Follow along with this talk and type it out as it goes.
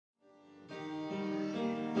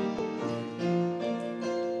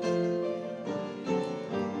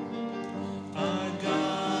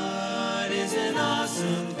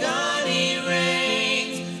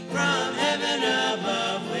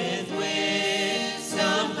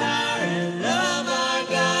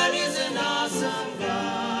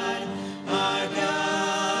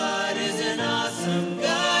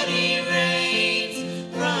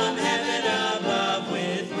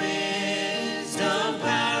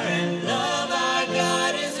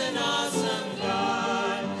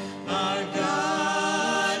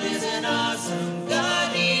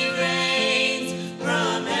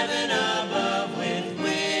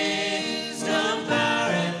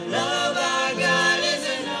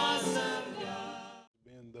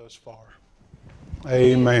thus far.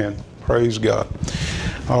 Amen. Praise God.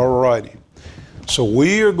 All righty. So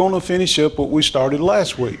we are going to finish up what we started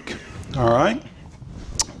last week. All right.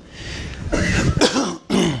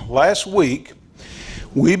 Last week,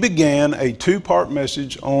 we began a two-part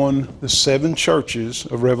message on the seven churches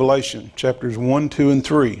of Revelation, chapters 1, 2, and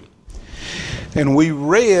 3. And we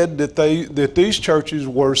read that these churches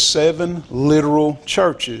were seven literal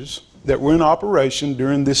churches that were in operation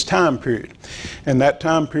during this time period. And that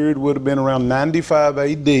time period would have been around 95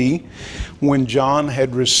 AD when John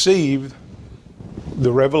had received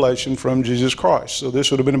the revelation from Jesus Christ. So this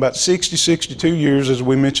would have been about 62 years, as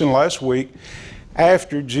we mentioned last week,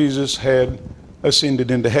 after Jesus had ascended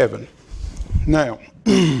into heaven. Now,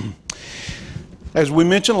 as we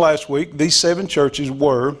mentioned last week, these seven churches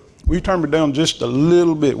were, will you turn me down just a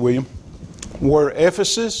little bit, William, were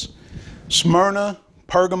Ephesus, Smyrna,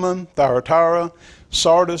 Pergamum, Thyatira,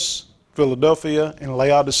 Sardis, Philadelphia, and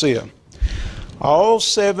Laodicea. All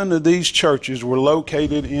seven of these churches were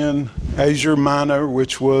located in Asia Minor,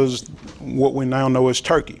 which was what we now know as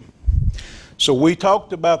Turkey. So we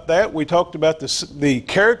talked about that. We talked about the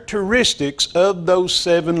characteristics of those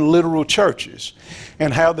seven literal churches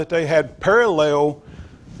and how that they had parallel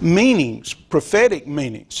meanings, prophetic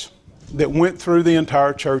meanings, that went through the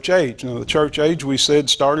entire church age. Now, the church age, we said,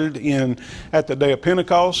 started at the day of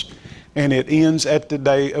Pentecost, and it ends at the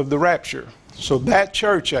day of the rapture. So that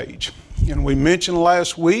church age. And we mentioned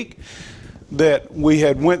last week that we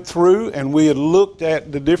had went through and we had looked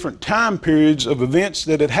at the different time periods of events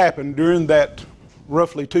that had happened during that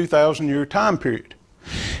roughly 2,000-year time period.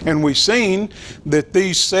 And we've seen that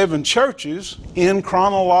these seven churches, in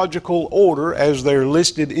chronological order as they're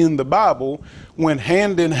listed in the Bible, went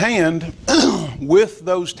hand in hand with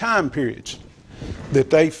those time periods, that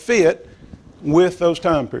they fit with those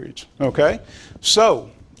time periods. Okay? So,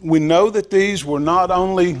 we know that these were not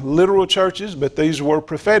only literal churches, but these were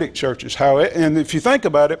prophetic churches. And if you think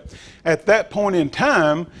about it, at that point in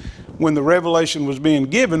time, when the revelation was being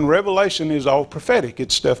given, revelation is all prophetic.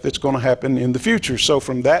 It's stuff that's going to happen in the future. So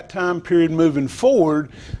from that time period moving forward,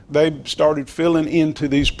 they started filling into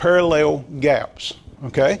these parallel gaps.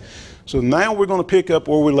 Okay? So now we're going to pick up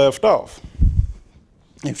where we left off.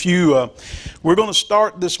 We're going to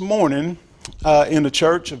start this morning in the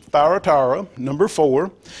church of Thyatira, number 4.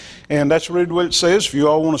 And that's really what it says. If you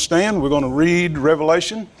all want to stand, we're going to read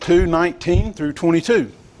Revelation 2:19 through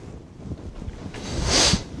 22.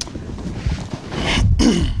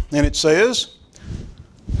 And it says,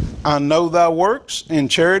 I know thy works,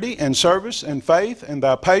 and charity, and service, and faith, and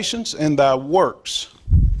thy patience, and thy works,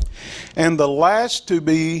 and the last to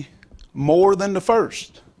be more than the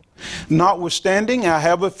first. Notwithstanding, I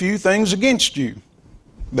have a few things against you.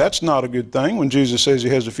 That's not a good thing when Jesus says he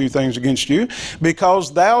has a few things against you.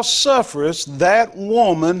 Because thou sufferest that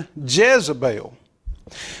woman Jezebel,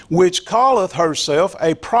 which calleth herself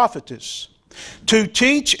a prophetess, to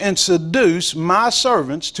teach and seduce my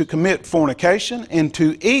servants to commit fornication and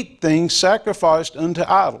to eat things sacrificed unto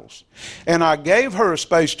idols. And I gave her a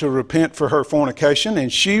space to repent for her fornication,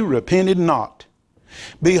 and she repented not.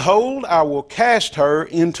 Behold, I will cast her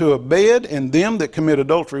into a bed, and them that commit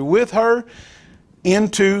adultery with her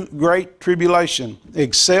into great tribulation,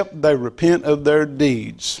 except they repent of their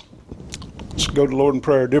deeds. Let's go to the Lord in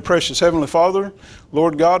prayer. Dear precious Heavenly Father,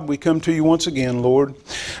 Lord God, we come to you once again, Lord.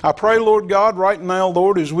 I pray, Lord God, right now,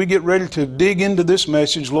 Lord, as we get ready to dig into this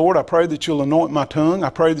message, Lord, I pray that you'll anoint my tongue. I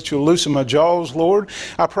pray that you'll loosen my jaws, Lord.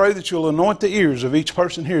 I pray that you'll anoint the ears of each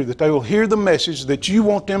person here, that they will hear the message that you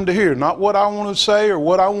want them to hear. Not what I want to say or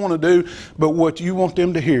what I want to do, but what you want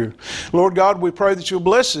them to hear. Lord God, we pray that you'll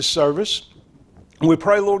bless this service. We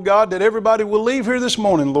pray, Lord God, that everybody will leave here this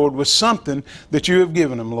morning, Lord, with something that you have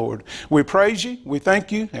given them, Lord. We praise you, we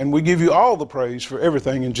thank you, and we give you all the praise for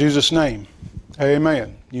everything in Jesus' name.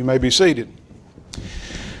 Amen. You may be seated.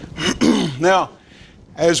 Now,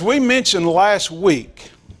 as we mentioned last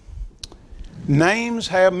week, names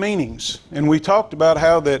have meanings. And we talked about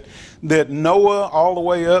how that Noah all the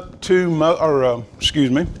way up to,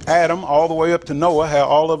 Adam all the way up to Noah, how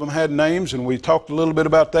all of them had names, and we talked a little bit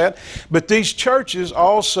about that. But these churches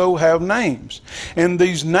also have names. And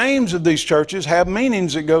these names of these churches have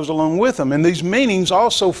meanings that goes along with them. And these meanings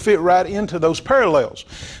also fit right into those parallels.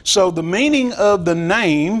 So the meaning of the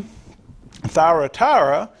name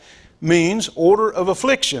Thyatira means order of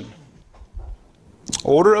affliction.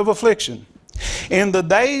 Order of affliction. In the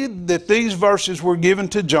day that these verses were given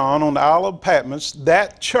to John on the Isle of Patmos,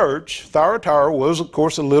 that church, Thyatira, was of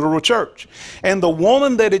course a literal church. And the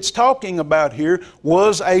woman that it's talking about here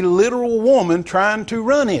was a literal woman trying to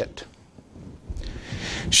run it.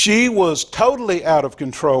 She was totally out of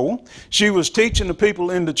control. She was teaching the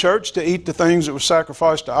people in the church to eat the things that were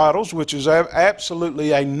sacrificed to idols, which is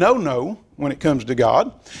absolutely a no-no when it comes to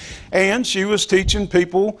God. And she was teaching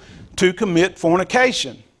people to commit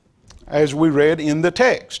fornication, as we read in the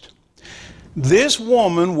text. This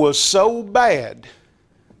woman was so bad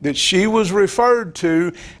that she was referred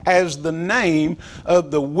to as the name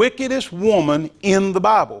of the wickedest woman in the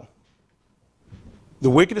Bible. The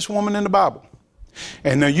wickedest woman in the Bible.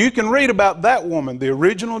 And now you can read about that woman, the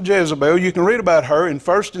original Jezebel. You can read about her in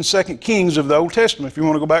 1st and 2nd Kings of the Old Testament if you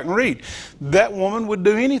want to go back and read. That woman would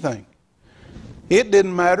do anything. It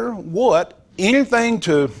didn't matter what, anything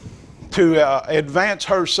to advance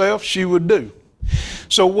herself, she would do.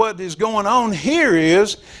 So what is going on here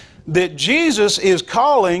is that Jesus is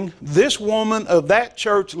calling this woman of that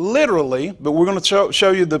church literally, but we're going to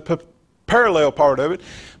show you the parallel part of it.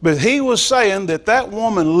 But he was saying that that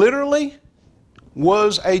woman literally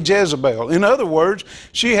was a Jezebel. In other words,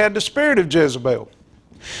 she had the spirit of Jezebel.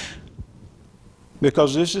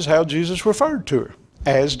 Because this is how Jesus referred to her,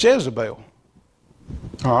 as Jezebel.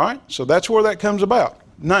 All right, so that's where that comes about.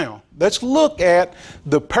 Now, let's look at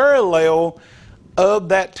the parallel of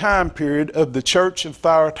that time period of the church of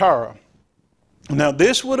Thyatira. Now,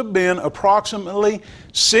 this would have been approximately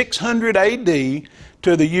 600 AD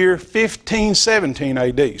to the year 1517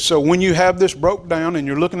 AD. So when you have this broke down and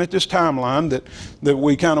you're looking at this timeline that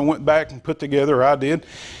we kind of went back and put together, or I did,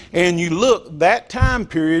 and you look, that time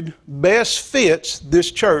period best fits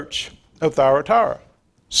this church of Thyatira,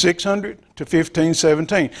 600 to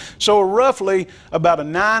 1517. So roughly about a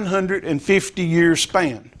 950-year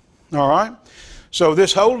span. All right? So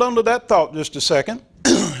just hold on to that thought just a second,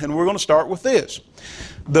 and we're going to start with this.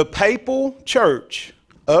 The papal church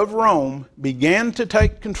of Rome began to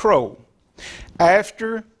take control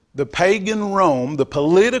after the pagan Rome, the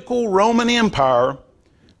political Roman Empire,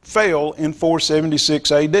 fell in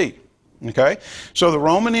 476 AD. Okay? So the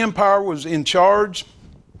Roman Empire was in charge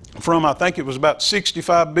from, I think it was about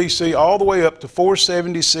 65 BC all the way up to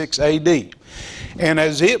 476 AD. And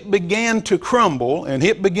as it began to crumble and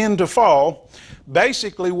it began to fall,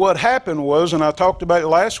 basically what happened was, and I talked about it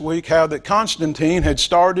last week, how that Constantine had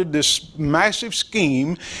started this massive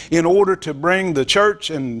scheme in order to bring the church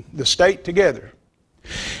and the state together.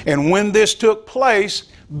 And when this took place,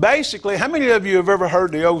 basically, how many of you have ever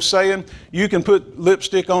heard the old saying, you can put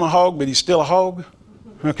lipstick on a hog, but he's still a hog?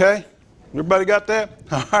 Okay? Everybody got that?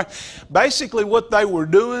 All right. Basically what they were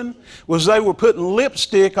doing was they were putting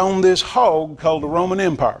lipstick on this hog called the Roman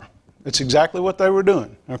Empire. That's exactly what they were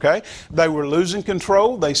doing, okay? They were losing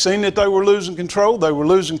control. They seen that they were losing control. They were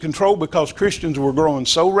losing control because Christians were growing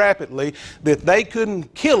so rapidly that they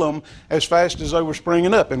couldn't kill them as fast as they were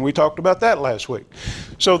springing up, and we talked about that last week.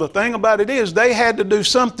 So the thing about it is they had to do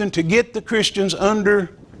something to get the Christians under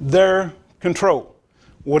their control.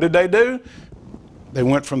 What did they do? They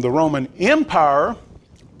went from the Roman Empire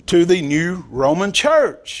to the new Roman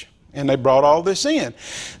Church. And they brought all this in.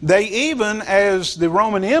 They even, as the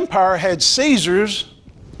Roman Empire had Caesars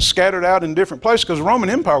scattered out in different places, because the Roman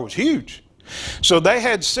Empire was huge. So they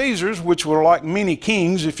had Caesars, which were like mini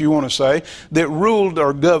kings, if you want to say, that ruled,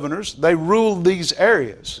 or governors. They ruled these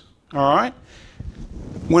areas. All right?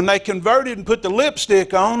 When they converted and put the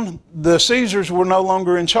lipstick on, the Caesars were no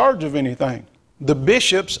longer in charge of anything. The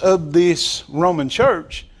bishops of this Roman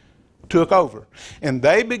church took over. And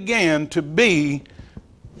they began to be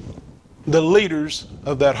the leaders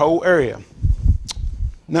of that whole area.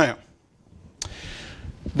 Now,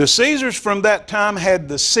 the Caesars from that time had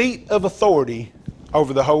the seat of authority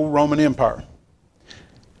over the whole Roman Empire.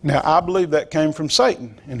 Now, I believe that came from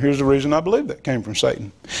Satan. And here's the reason I believe that came from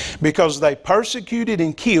Satan. Because they persecuted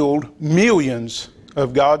and killed millions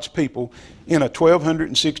of God's people in a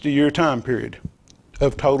 1260-year time period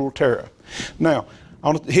of total terror. Now,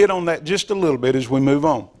 I'll hit on that just a little bit as we move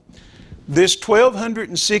on. This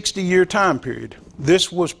 1260-year time period,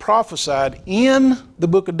 this was prophesied in the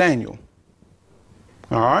book of Daniel.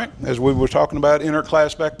 All right, as we were talking about in our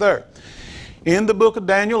class back there. In the book of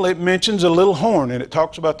Daniel, it mentions a little horn, and it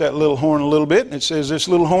talks about that little horn a little bit, and it says this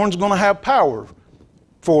little horn's going to have power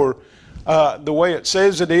for, the way it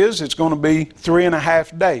says it is, it's going to be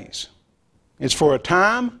 3.5 days. It's for a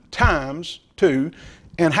time, times 2,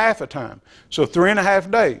 and half a time. So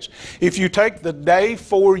 3.5 days. If you take the day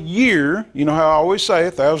for a year, you know how I always say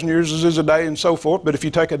 1,000 years is a day and so forth, but if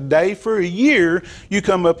you take a day for a year, you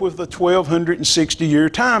come up with a 1260-year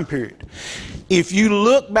time period. If you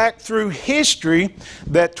look back through history,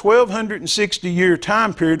 that 1260-year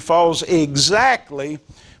time period falls exactly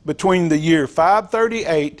between the year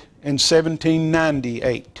 538 and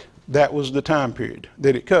 1798 That was the time period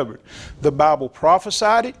that it covered. The Bible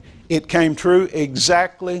prophesied it. It came true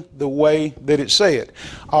exactly the way that it said.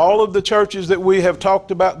 All of the churches that we have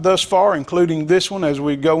talked about thus far, including this one as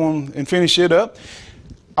we go on and finish it up,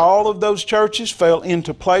 all of those churches fell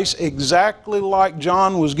into place exactly like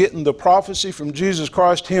John was getting the prophecy from Jesus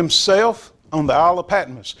Christ himself on the Isle of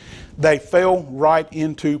Patmos. They fell right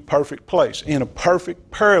into perfect place, in a perfect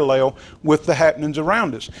parallel with the happenings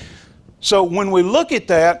around us. So when we look at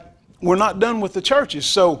that, we're not done with the churches.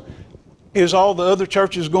 So is all the other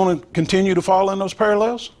churches going to continue to fall in those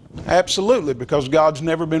parallels? Absolutely, because God's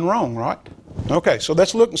never been wrong, right? Okay, so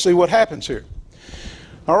let's look and see what happens here.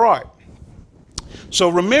 All right. So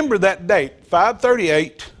remember that date,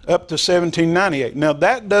 538 up to 1798. Now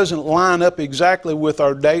that doesn't line up exactly with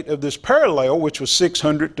our date of this parallel, which was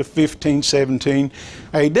 600 to 1517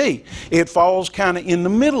 AD. It falls kind of in the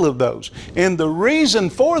middle of those. And the reason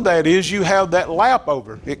for that is you have that lap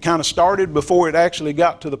over. It kind of started before it actually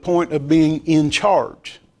got to the point of being in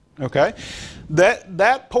charge. Okay?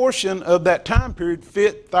 That portion of that time period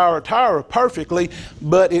fit Thyatira perfectly,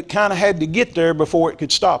 but it kind of had to get there before it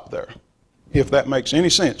could stop there, if that makes any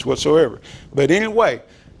sense whatsoever. But anyway,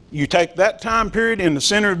 you take that time period in the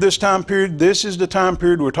center of this time period. This is the time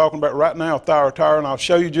period we're talking about right now, Thyatira, and I'll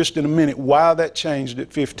show you just in a minute why that changed at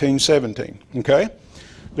 1517. Okay? Is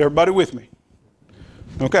everybody with me?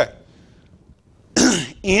 Okay.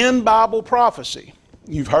 In Bible prophecy,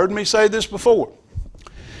 you've heard me say this before,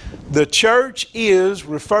 the church is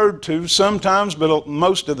referred to sometimes, but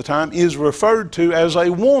most of the time, is referred to as a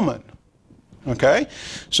woman. Okay?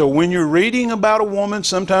 So when you're reading about a woman,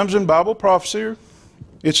 sometimes in Bible prophecy,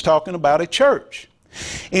 it's talking about a church.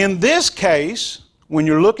 In this case, when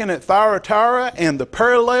you're looking at Thyatira and the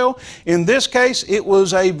parallel, in this case, it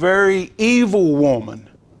was a very evil woman,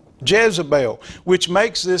 Jezebel, which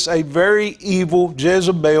makes this a very evil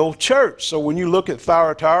Jezebel church. So when you look at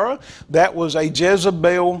Thyatira, that was a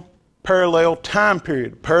Jezebel parallel time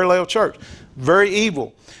period, parallel church. Very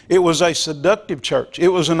evil. It was a seductive church. It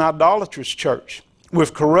was an idolatrous church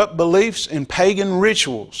with corrupt beliefs and pagan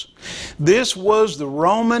rituals. This was the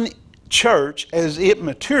Roman church as it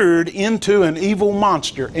matured into an evil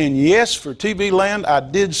monster. And yes, for TV land, I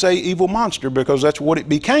did say evil monster because that's what it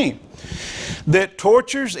became. That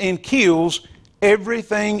tortures and kills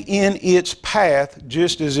everything in its path,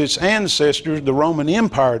 just as its ancestors, the Roman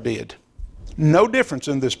Empire, did. No difference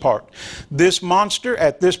in this part. This monster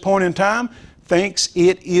at this point in time thinks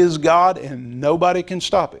it is God and nobody can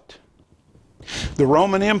stop it. The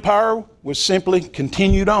Roman Empire was simply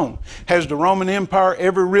continued on. Has the Roman Empire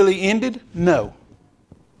ever really ended? No.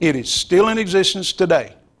 It is still in existence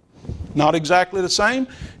today. Not exactly the same.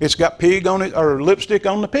 It's got pig on it, or lipstick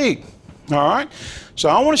on the pig. All right? So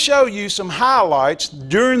I want to show you some highlights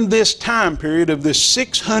during this time period of this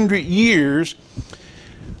 600 years.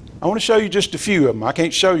 I want to show you just a few of them. I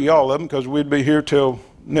can't show you all of them because we'd be here till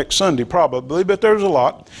next Sunday probably, but there's a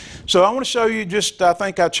lot. So I want to show you just, I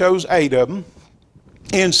think I chose 8 of them.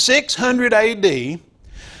 In 600 AD,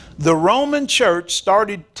 the Roman church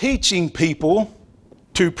started teaching people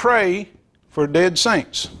to pray for dead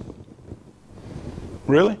saints.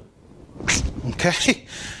 Really? Okay.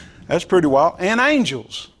 That's pretty wild. And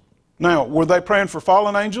angels. Now, were they praying for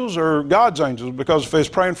fallen angels or God's angels? Because if they was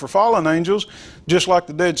praying for fallen angels, just like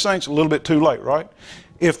the dead saints, a little bit too late, right?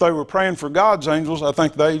 If they were praying for God's angels, I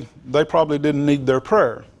think they probably didn't need their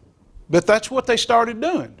prayer. But that's what they started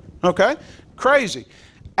doing, okay? Crazy.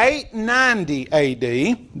 890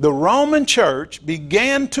 AD, the Roman church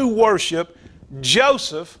began to worship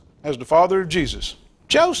Joseph as the father of Jesus.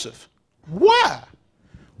 Joseph. Why?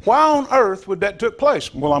 Why on earth would that take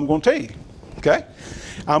place? Well, I'm going to tell you, okay?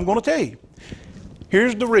 I'm going to tell you.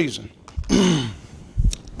 Here's the reason.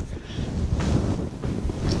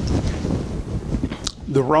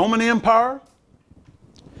 The Roman Empire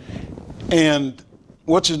and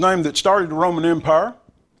what's his name that started the Roman Empire,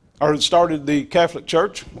 or started the Catholic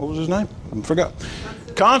Church? What was his name? I forgot.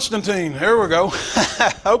 Constantine. There we go.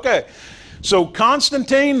 Okay. So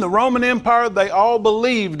Constantine, the Roman Empire, they all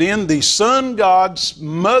believed in the sun god's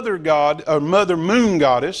mother god, or mother moon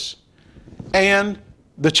goddess, and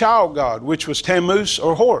the child god, which was Tammuz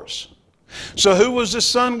or Horus. So who was the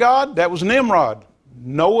sun god? That was Nimrod,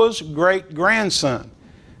 Noah's great-grandson.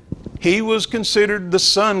 He was considered the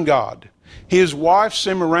sun god. His wife,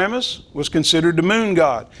 Semiramis, was considered the moon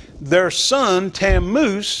god. Their son,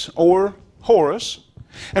 Tammuz, or Horus.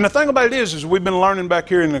 And the thing about it is we've been learning back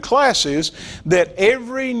here in the classes, that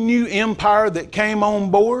every new empire that came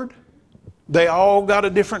on board, they all got a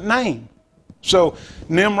different name. So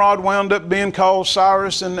Nimrod wound up being called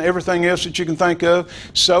Cyrus and everything else that you can think of.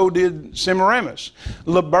 So did Semiramis.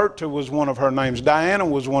 Liberta was one of her names. Diana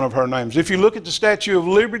was one of her names. If you look at the Statue of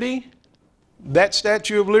Liberty, that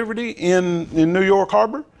Statue of Liberty in New York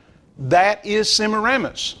Harbor, that is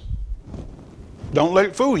Semiramis. Don't let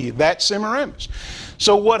it fool you. That's Semiramis.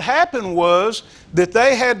 So what happened was that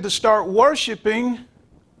they had to start worshiping,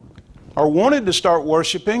 or wanted to start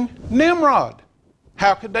worshiping, Nimrod.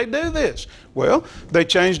 How could they do this? Well, they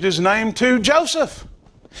changed his name to Joseph.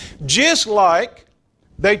 Just like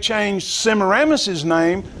they changed Semiramis'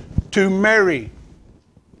 name to Mary.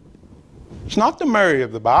 It's not the Mary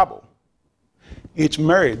of the Bible. It's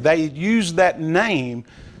Mary. They used that name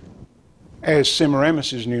as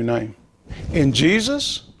Semiramis' new name. And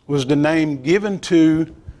Jesus was the name given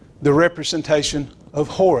to the representation of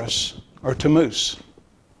Horus or Tammuz.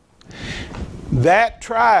 That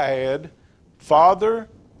triad, Father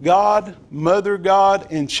God, Mother God,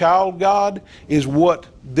 and Child God, is what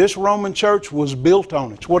this Roman church was built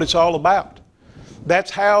on. It's what it's all about.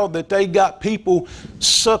 That's how that they got people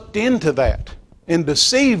sucked into that and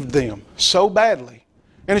deceived them so badly.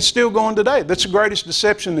 And it's still going today. That's the greatest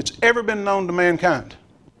deception that's ever been known to mankind.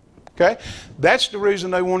 Okay? That's the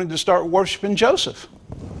reason they wanted to start worshiping Joseph.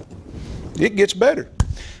 It gets better.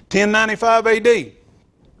 1095 AD,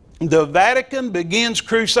 the Vatican begins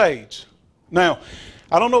crusades. Now,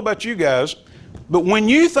 I don't know about you guys, but when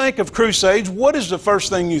you think of crusades, what is the first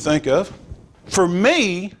thing you think of? For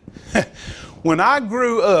me, when I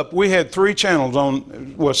grew up, we had 3 channels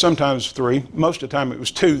on, well, sometimes 3. Most of the time it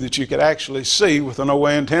was 2 that you could actually see with an old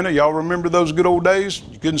antenna. Y'all remember those good old days?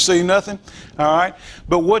 You couldn't see nothing? All right.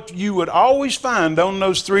 But what you would always find on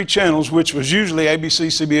those 3 channels, which was usually ABC,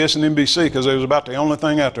 CBS, and NBC, because it was about the only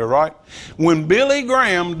thing out there, right? When Billy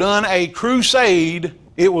Graham done a crusade,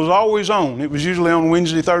 it was always on. It was usually on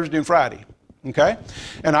Wednesday, Thursday, and Friday. Okay?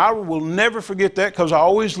 And I will never forget that because I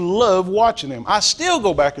always loved watching them. I still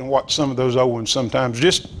go back and watch some of those old ones sometimes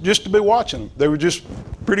just to be watching them. They were just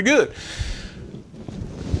pretty good.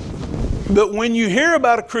 But when you hear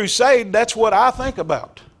about a crusade, that's what I think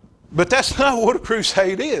about. But that's not what a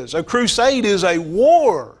crusade is. A crusade is a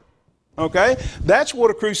war. Okay? That's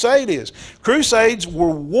what a crusade is. Crusades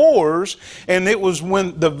were wars, and it was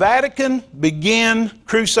when the Vatican began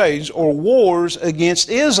crusades or wars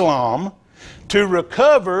against Islam to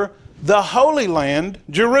recover the Holy Land,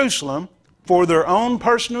 Jerusalem, for their own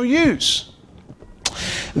personal use.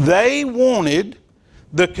 They wanted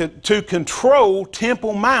to control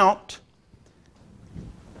Temple Mount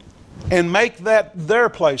and make that their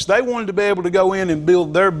place. They wanted to be able to go in and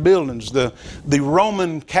build their buildings, the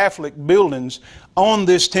Roman Catholic buildings, on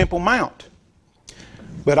this Temple Mount.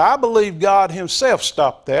 But I believe God Himself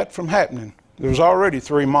stopped that from happening. There was already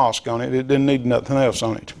 3 mosques on it. It didn't need nothing else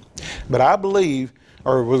on it. But I believe,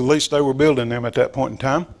 or at least they were building them at that point in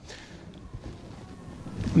time.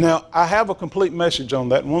 Now, I have a complete message on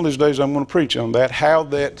that, and one of these days I'm going to preach on that, how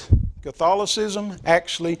that Catholicism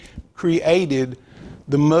actually created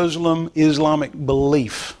the Muslim Islamic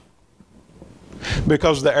belief.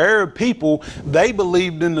 Because the Arab people, they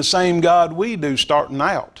believed in the same God we do starting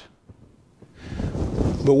out.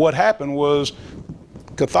 But what happened was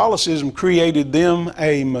Catholicism created them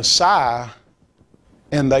a Messiah,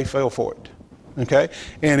 and they fell for it. Okay?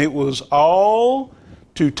 And it was all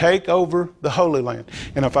to take over the Holy Land.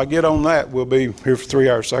 And if I get on that, we'll be here for 3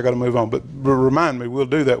 hours, so I got to move on. But remind me, we'll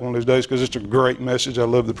do that one of these days because it's a great message. I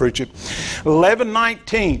love to preach it.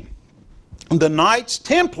 1119, the Knights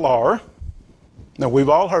Templar. Now, we've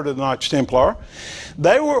all heard of the Knights Templar.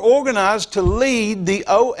 They were organized to lead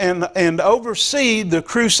and oversee the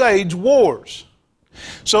Crusades wars.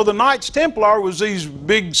 So the Knights Templar was these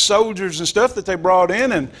big soldiers and stuff that they brought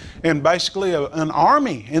in and basically an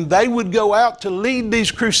army. And they would go out to lead these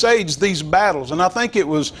crusades, these battles. And I think it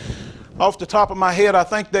was, off the top of my head, I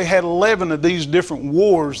think they had 11 of these different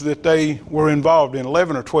wars that they were involved in,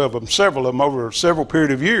 11 or 12 of them, several of them over several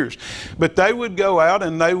period of years. But they would go out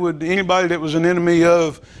and they would, anybody that was an enemy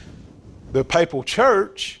of the papal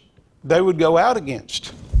church, they would go out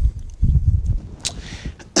against.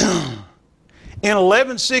 In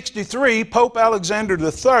 1163, Pope Alexander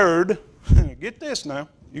III, get this now,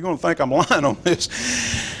 you're going to think I'm lying on this.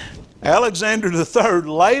 Alexander III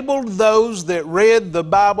labeled those that read the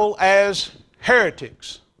Bible as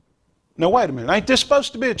heretics. Now wait a minute, ain't this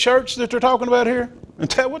supposed to be a church that they're talking about here?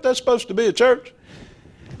 Isn't that what that's supposed to be, a church?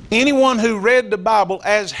 Anyone who read the Bible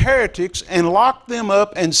as heretics and locked them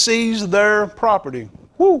up and seized their property.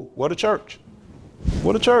 Whoo, what a church.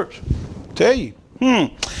 What a church. Tell you.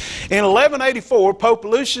 In 1184, Pope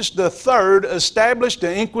Lucius III established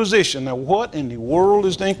the Inquisition. Now, what in the world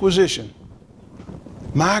is the Inquisition?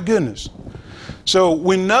 My goodness. So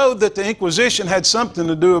we know that the Inquisition had something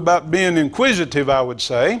to do about being inquisitive, I would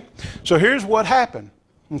say. So here's what happened,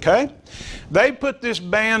 okay? They put this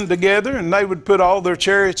band together, and they would put all their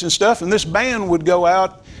chariots and stuff, and this band would go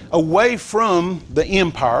out away from the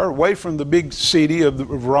empire, away from the big city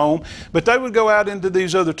of Rome, but they would go out into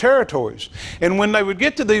these other territories. And when they would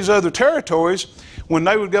get to these other territories, when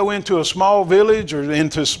they would go into a small village or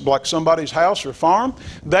into like somebody's house or farm,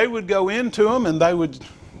 they would go into them and they would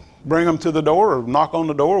bring them to the door or knock on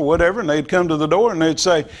the door or whatever, and they'd come to the door and they'd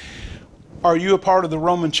say, "Are you a part of the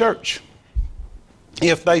Roman Church?"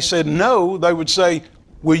 If they said no, they would say,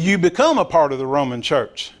 "Will you become a part of the Roman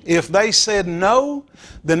Church?" If they said no,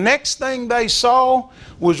 the next thing they saw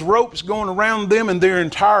was ropes going around them and their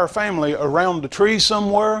entire family around the tree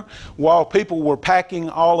somewhere, while people were packing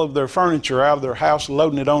all of their furniture out of their house,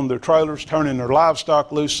 loading it on their trailers, turning their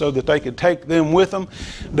livestock loose so that they could take them with them.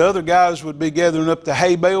 The other guys would be gathering up the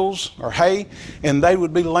hay bales or hay, and they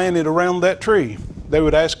would be laying it around that tree. They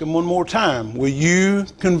would ask them one more time, "Will you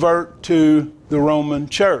convert to the Roman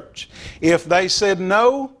Church?" If they said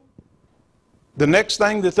no, the next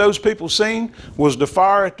thing that those people seen was the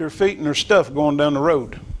fire at their feet and their stuff going down the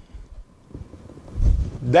road.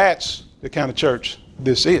 That's the kind of church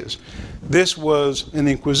this is. This was an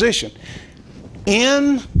Inquisition.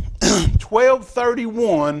 In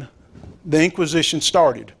 1231, the Inquisition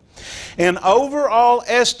started. An overall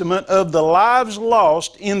estimate of the lives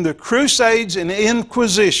lost in the Crusades and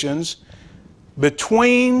Inquisitions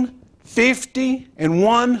between 50 and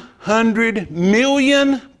 100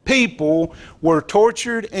 million people were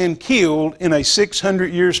tortured and killed in a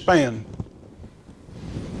 600-year span.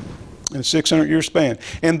 In a 600-year span.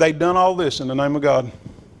 And they done all this in the name of God.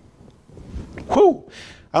 Whew.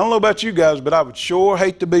 I don't know about you guys, but I would sure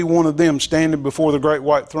hate to be one of them standing before the great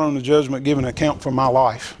white throne of judgment giving an account for my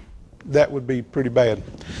life. That would be pretty bad.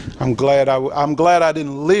 I'm glad I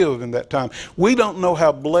didn't live in that time. We don't know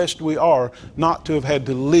how blessed we are not to have had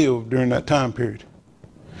to live during that time period.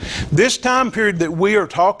 This time period that we are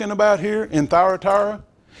talking about here in Thyatira,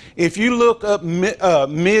 if you look up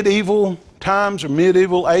medieval times or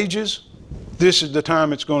medieval ages, this is the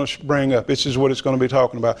time it's going to bring up. This is what it's going to be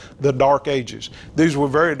talking about, the Dark Ages. These were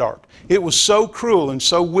very dark. It was so cruel and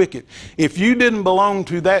so wicked. If you didn't belong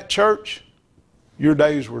to that church, your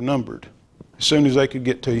days were numbered as soon as they could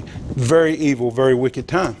get to you. Very evil, very wicked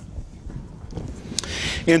time.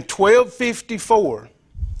 In 1254,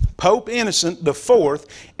 Pope Innocent IV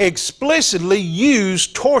explicitly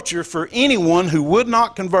used torture for anyone who would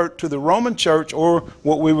not convert to the Roman Church or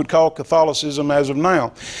what we would call Catholicism as of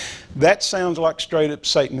now. That sounds like straight up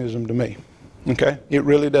Satanism to me. Okay? It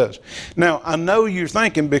really does. Now, I know you're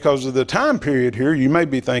thinking, because of the time period here, you may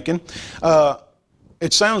be thinking,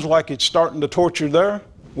 it sounds like it's starting to torture there.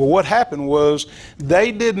 Well, what happened was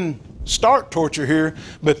they didn't start torture here,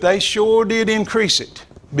 but they sure did increase it.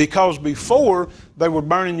 Because before, they were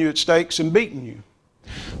burning you at stakes and beating you.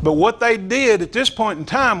 But what they did at this point in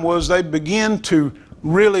time was they began to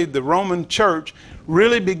really, the Roman Church,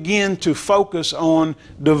 really begin to focus on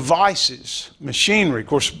devices, machinery. Of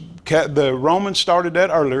course, the Romans started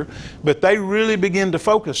that earlier, but they really began to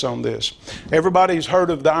focus on this. Everybody's heard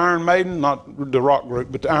of the Iron Maiden, not the rock group,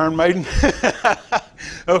 but the Iron Maiden.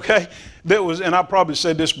 Okay? That was, and I probably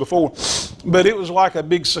said this before, but it was like a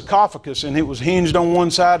big sarcophagus, and it was hinged on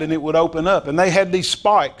one side and it would open up. And they had these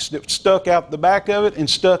spikes that stuck out the back of it and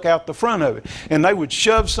stuck out the front of it. And they would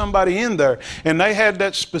shove somebody in there. And they had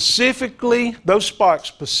that specifically, those spikes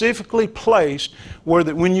specifically placed where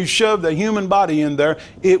that when you shoved the human body in there,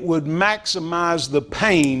 it would maximize the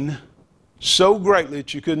pain so greatly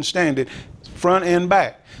that you couldn't stand it, front and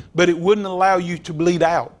back. But it wouldn't allow you to bleed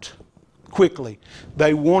out quickly.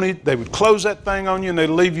 They would close that thing on you and they'd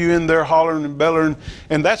leave you in there hollering and bellowing.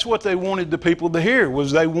 And that's what they wanted the people to hear,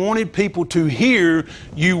 was they wanted people to hear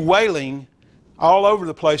you wailing all over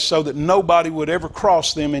the place so that nobody would ever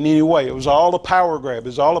cross them in any way. It was all a power grab. It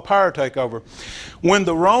was all a power takeover. When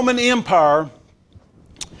the Roman Empire,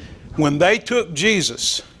 when they took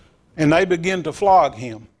Jesus and they began to flog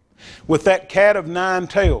him with that cat of nine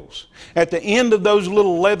tails, at the end of those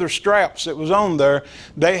little leather straps that was on there,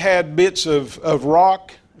 they had bits of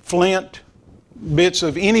rock, flint, bits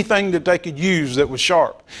of anything that they could use that was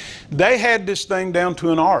sharp. They had this thing down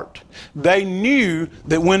to an art. They knew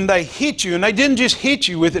that when they hit you, and they didn't just hit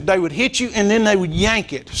you with it, they would hit you and then they would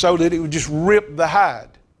yank it so that it would just rip the hide.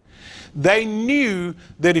 They knew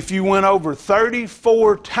that if you went over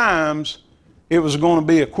 34 times, it was going to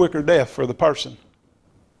be a quicker death for the person.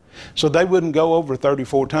 So they wouldn't go over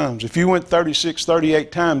 34 times. If you went 36,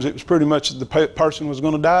 38 times, it was pretty much the person was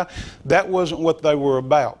going to die. That wasn't what they were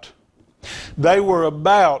about. They were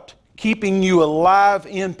about keeping you alive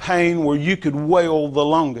in pain where you could wail the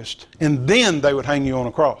longest. And then they would hang you on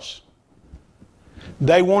a cross.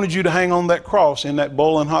 They wanted you to hang on that cross in that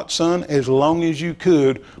boiling hot sun as long as you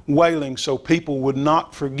could, wailing, so people would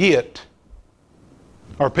not forget,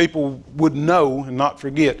 or people would know and not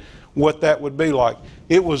forget what that would be like.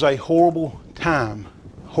 It was a horrible time.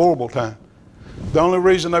 Horrible time. The only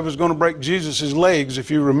reason they was going to break Jesus' legs, if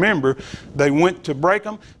you remember, they went to break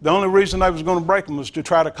them. The only reason they was going to break them was to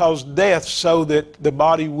try to cause death so that the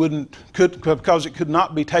body because it could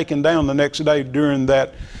not be taken down the next day during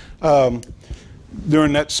that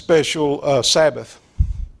special Sabbath.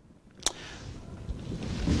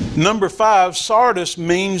 Number 5, Sardis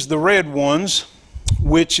means the red ones,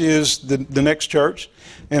 which is the next church.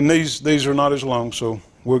 And these are not as long, so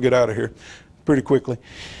we'll get out of here pretty quickly.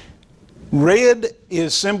 Red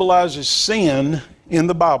symbolizes sin in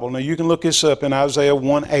the Bible. Now you can look this up in Isaiah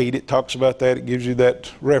 1:8. It talks about that. It gives you that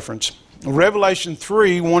reference. Revelation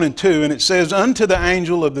 3:1 and 2, and it says, "Unto the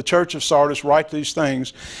angel of the church of Sardis write these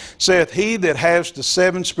things, saith he that has the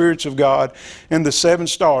 7 spirits of God and the 7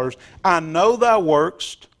 stars, I know thy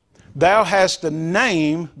works, thou hast a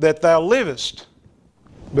name that thou livest,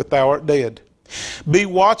 but thou art dead. Be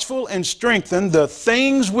watchful and strengthen the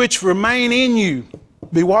things which remain in you."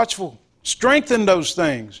 Be watchful. Strengthen those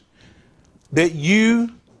things, that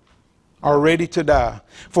you are ready to die.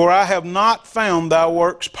 For I have not found thy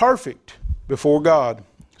works perfect before God.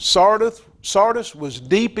 Sardis was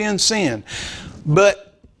deep in sin,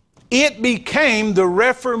 but it became the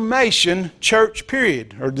Reformation church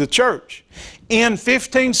period, or the church. In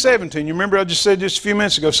 1517, you remember I just said just a few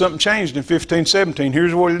minutes ago, something changed in 1517.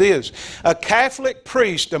 Here's what it is. A Catholic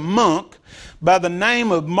priest, a monk, by the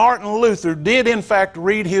name of Martin Luther, did in fact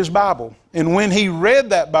read his Bible. And when he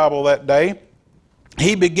read that Bible that day,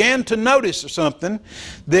 he began to notice something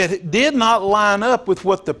that did not line up with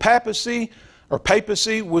what the papacy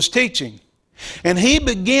was teaching. And he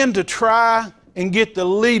began to try and get the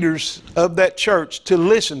leaders of that church to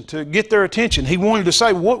listen, to get their attention. He wanted to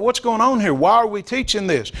say, what's going on here? Why are we teaching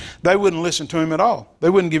this? They wouldn't listen to him at all. They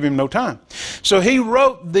wouldn't give him no time. So he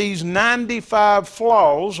wrote these 95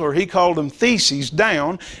 flaws, or he called them theses,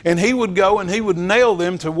 down, and he would go and he would nail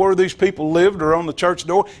them to where these people lived or on the church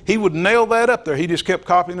door. He would nail that up there. He just kept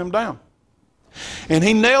copying them down. And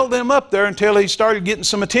he nailed them up there until he started getting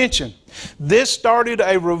some attention. This started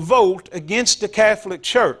a revolt against the Catholic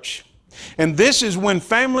Church. And this is when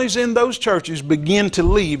families in those churches begin to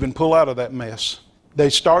leave and pull out of that mess. They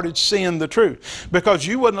started seeing the truth. Because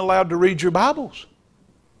you wasn't allowed to read your Bibles.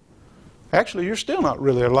 Actually, you're still not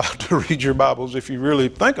really allowed to read your Bibles if you really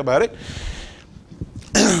think about it.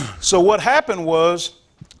 So what happened was,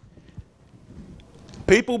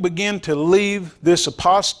 people began to leave this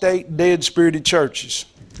apostate, dead-spirited churches.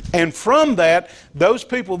 And from that, those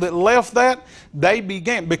people that left that, they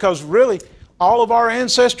began, because really, all of our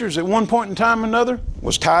ancestors at one point in time or another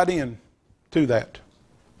was tied in to that.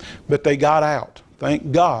 But they got out.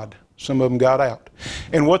 Thank God some of them got out.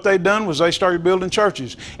 And what they done was they started building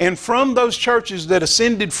churches. And from those churches that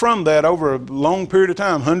ascended from that over a long period of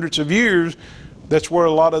time, hundreds of years, that's where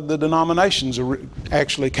a lot of the denominations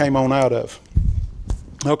actually came on out of.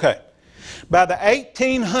 Okay. By the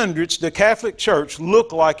 1800s, the Catholic Church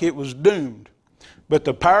looked like it was doomed. But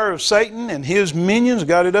the power of Satan and his minions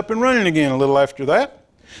got it up and running again a little after that.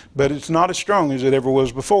 But it's not as strong as it ever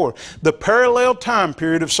was before. The parallel time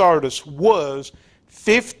period of Sardis was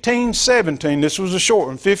 1517. This was a short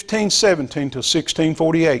one, 1517 till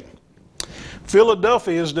 1648.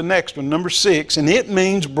 Philadelphia is the next one, number 6, and it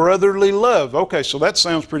means brotherly love. Okay, so that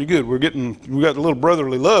sounds pretty good. We got a little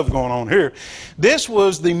brotherly love going on here. This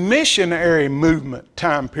was the missionary movement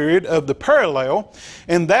time period of the parallel,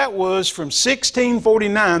 and that was from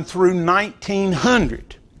 1649 through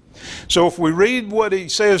 1900. So if we read what he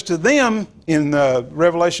says to them in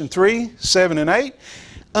Revelation 3, 7 and 8,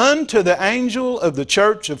 "Unto the angel of the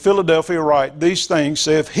church of Philadelphia write, these things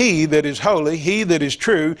saith he that is holy, he that is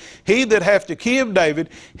true, he that hath the key of David,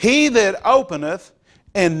 he that openeth,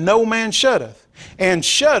 and no man shutteth, and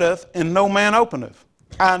shutteth, and no man openeth.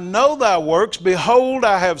 I know thy works, behold,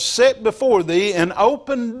 I have set before thee an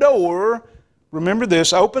open door," remember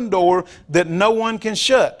this, open door, "that no one can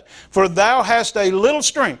shut. For thou hast a little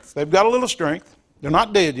strength," they've got a little strength, they're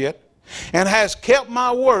not dead yet, "and has kept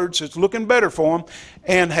my words," it's looking better for them,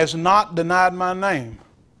 "and has not denied my name."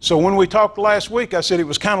 So when we talked last week, I said it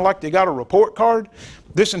was kind of like they got a report card.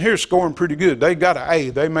 This one here is scoring pretty good. They got an A.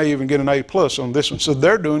 They may even get an A+ on this one. So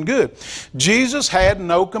they're doing good. Jesus had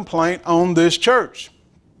no complaint on this church.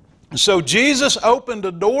 So Jesus opened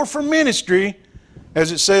a door for ministry,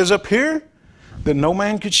 as it says up here, that no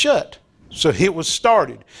man could shut. So it was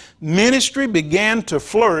started. Ministry began to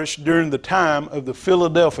flourish during the time of the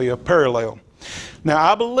Philadelphia Parallel. Now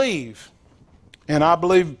I believe, and I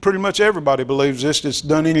believe pretty much everybody believes this that's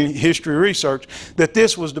done any history research, that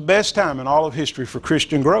this was the best time in all of history for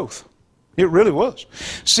Christian growth. It really was.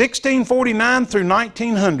 1649 through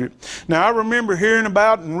 1900. Now I remember hearing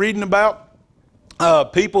about and reading about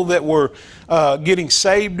people that were getting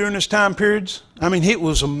saved during this time periods. I mean, it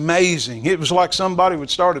was amazing. It was like somebody would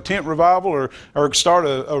start a tent revival or start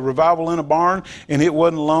a revival in a barn, and it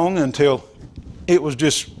wasn't long until it was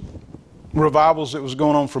just revivals that was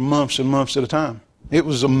going on for months and months at a time. It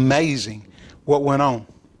was amazing what went on.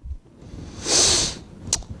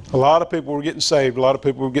 A lot of people were getting saved. A lot of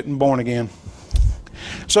people were getting born again.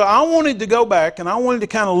 So I wanted to go back and I wanted to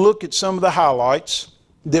kind of look at some of the highlights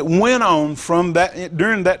that went on from that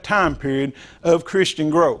during that time period of Christian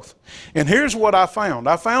growth. And here's what I found.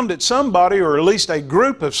 I found that somebody, or at least a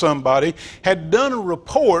group of somebody, had done a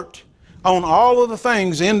report on all of the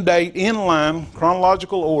things in date, in line,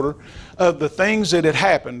 chronological order of the things that had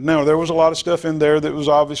happened. Now, there was a lot of stuff in there that was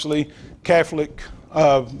obviously Catholic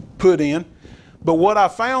put in. But what I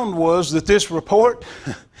found was that this report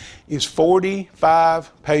is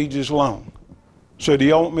 45 pages long. So do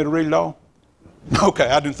y'all want me to read it all? Okay,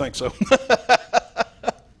 I didn't think so.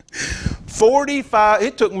 45,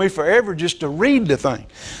 it took me forever just to read the thing.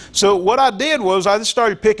 So what I did was I just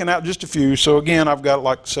started picking out just a few. So again, I've got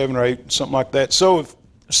like 7 or 8, something like that. So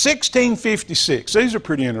 1656, these are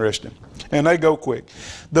pretty interesting, and they go quick.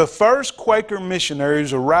 The first Quaker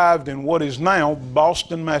missionaries arrived in what is now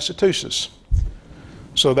Boston, Massachusetts.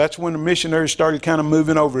 So that's when the missionaries started kind of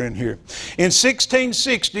moving over in here. In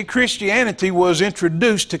 1660, Christianity was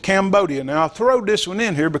introduced to Cambodia. Now, I throw this one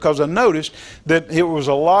in here because I noticed that it was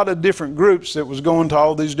a lot of different groups that was going to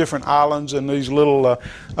all these different islands and these little,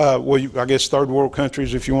 I guess third world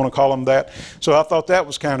countries, if you want to call them that. So I thought that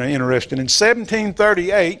was kind of interesting. In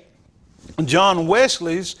 1738, John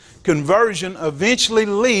Wesley's conversion eventually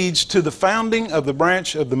leads to the founding of the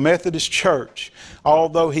branch of the Methodist Church,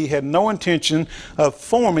 although he had no intention of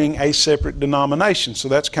forming a separate denomination. So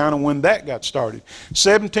that's kind of when that got started.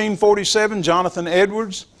 1747, Jonathan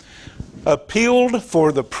Edwards appealed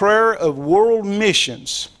for the prayer of world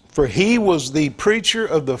missions, for he was the preacher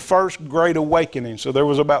of the first Great Awakening. So there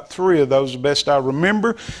was about 3 of those, the best I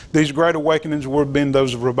remember. These Great Awakenings would have been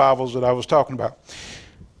those revivals that I was talking about.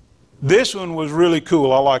 This one was really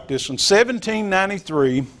cool. I like this one.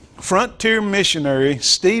 1793, frontier missionary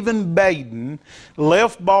Stephen Baden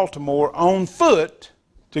left Baltimore on foot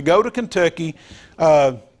to go to Kentucky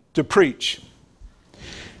to preach,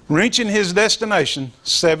 reaching his destination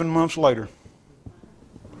 7 months later.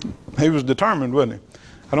 He was determined, wasn't he?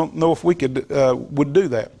 I don't know if we would do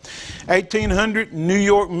that. 1800, New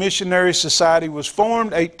York Missionary Society was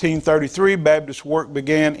formed. 1833, Baptist work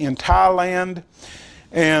began in Thailand,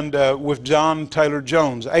 and with John Taylor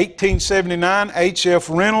Jones. 1879, H.F.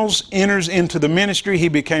 Reynolds enters into the ministry. He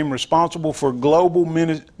became responsible for global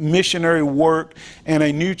missionary work and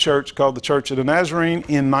a new church called the Church of the Nazarene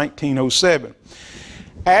in 1907.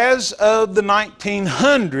 As of the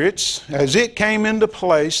 1900s, as it came into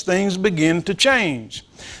place, things began to change.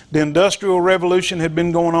 The Industrial Revolution had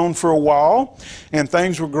been going on for a while, and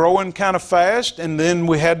things were growing kind of fast, and then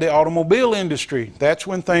we had the automobile industry. That's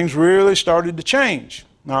when things really started to change.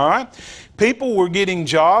 All right? People were getting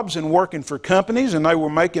jobs and working for companies, and they were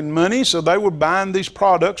making money, so they were buying these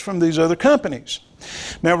products from these other companies.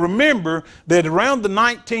 Now remember that around the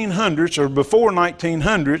 1900s, or before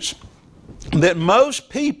 1900s, that most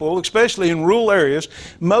people, especially in rural areas,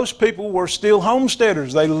 most people were still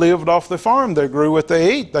homesteaders. They lived off the farm. They grew what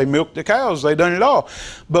they eat. They milked the cows. They done it all.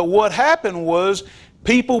 But what happened was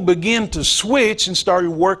people began to switch and started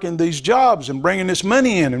working these jobs and bringing this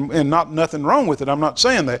money in, and nothing wrong with it. I'm not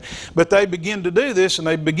saying that. But they began to do this, and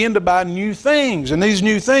they began to buy new things. And these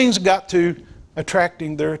new things got to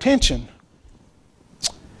attracting their attention.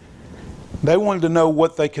 They wanted to know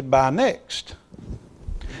what they could buy next.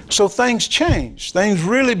 So things changed. Things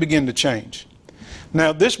really begin to change.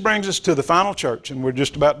 Now this brings us to the final church, and we're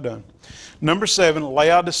just about done. Number 7,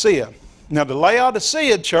 Laodicea. Now the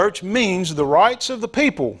Laodicea church means the rights of the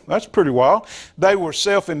people. That's pretty wild. They were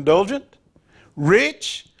self-indulgent,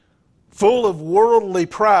 rich, full of worldly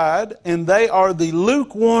pride, and they are the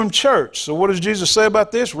lukewarm church. So what does Jesus say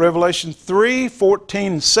about this? Revelation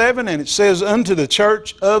 3:14-7, and it says, "Unto the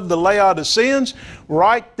church of the Laodiceans,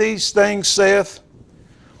 write these things, saith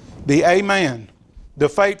the Amen, the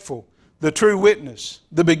faithful, the true witness,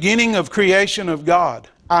 the beginning of creation of God.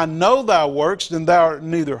 I know thy works, and thou art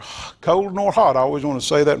neither cold nor hot." I always want to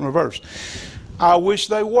say that in reverse. I wish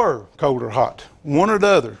they were cold or hot. One or the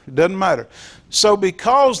other. It doesn't matter. So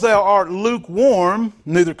because thou art lukewarm,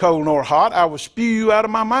 neither cold nor hot, I will spew you out of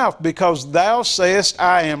my mouth, because thou sayest,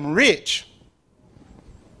 I am rich.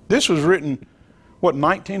 This was written,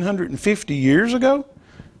 1950 years ago?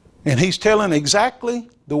 And he's telling exactly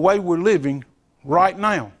the way we're living right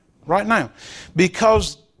now. Right now.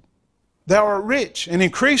 Because thou art rich and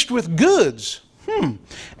increased with goods,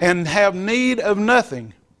 and have need of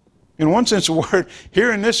nothing. In one sense of the word,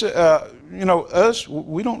 here in this, us,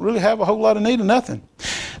 we don't really have a whole lot of need of nothing.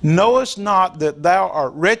 Knowest not that thou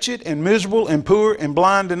art wretched and miserable and poor and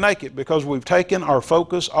blind and naked, because we've taken our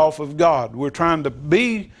focus off of God. We're trying to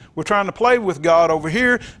play with God over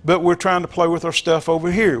here, but we're trying to play with our stuff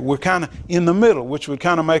over here. We're kind of in the middle, which would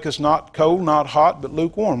kind of make us not cold, not hot, but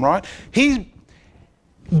lukewarm, right?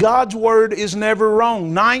 God's Word is never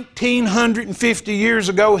wrong. 1950 years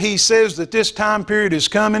ago, He says that this time period is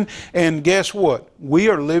coming, and guess what? We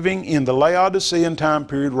are living in the Laodicean time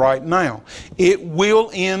period right now. It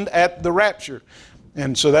will end at the rapture,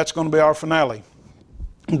 and so that's going to be our finale.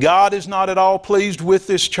 God is not at all pleased with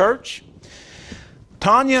this church.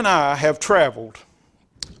 Tanya and I have traveled.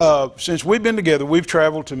 Since we've been together, we've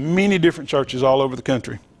traveled to many different churches all over the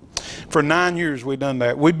country. For 9 years we've done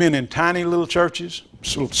that. We've been in tiny little churches,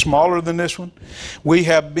 smaller than this one. We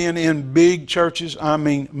have been in big churches, I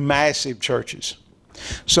mean massive churches.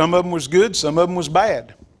 Some of them was good, some of them was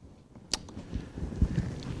bad.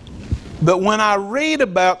 But when I read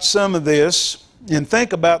about some of this and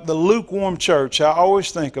think about the lukewarm church, I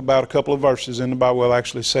always think about a couple of verses in the Bible, well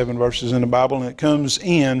actually 7 verses in the Bible, and it comes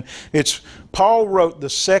in, Paul wrote the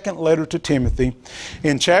second letter to Timothy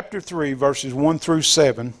in chapter 3 verses 1 through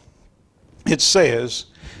 7. It says,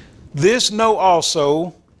 this know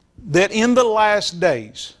also that in the last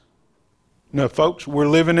days, now folks, we're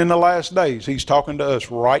living in the last days. He's talking to us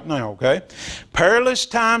right now, okay? Perilous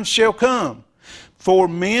times shall come, for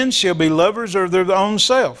men shall be lovers of their own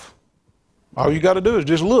self. All you got to do is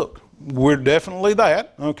just look. We're definitely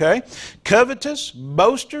that, okay? Covetous,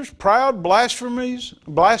 boasters, proud, blasphemers,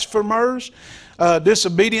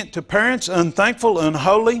 disobedient to parents, unthankful,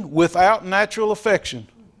 unholy, without natural affection.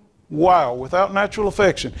 Wow, without natural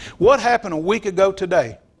affection. What happened a week ago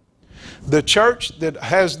today? The church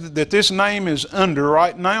that this name is under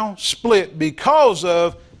right now split because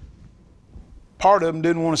of part of them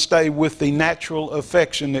didn't want to stay with the natural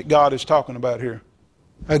affection that God is talking about here.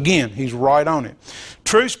 Again, he's right on it.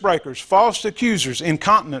 Truce breakers, false accusers,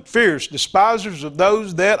 incontinent, fierce, despisers of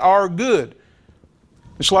those that are good.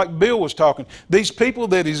 It's like Bill was talking. These people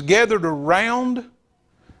that is gathered around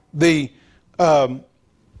the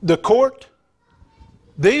court,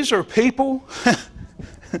 these are people,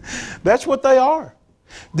 that's what they are.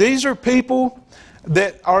 These are people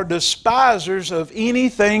that are despisers of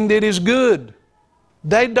anything that is good.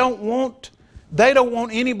 They don't want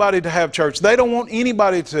anybody to have church. They don't want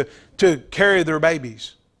anybody to carry their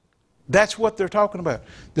babies. That's what they're talking about.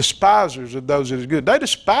 Despisers of those that is good. They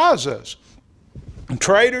despise us.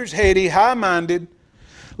 Traitors, heady, high-minded,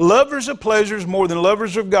 lovers of pleasures more than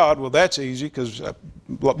lovers of God. Well, that's easy because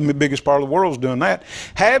the biggest part of the world is doing that.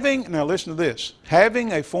 Now listen to this.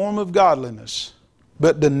 Having a form of godliness,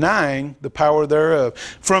 but denying the power thereof.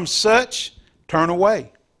 From such turn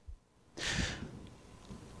away.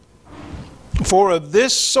 For of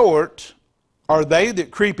this sort are they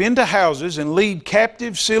that creep into houses and lead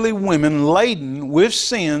captive silly women laden with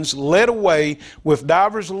sins, led away with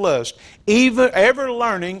divers lusts, ever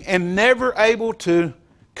learning and never able to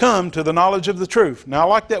come to the knowledge of the truth. Now I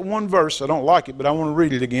like that one verse. I don't like it, but I want to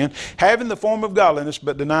read it again. Having the form of godliness,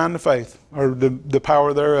 but denying the faith, or the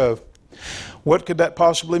power thereof. What could that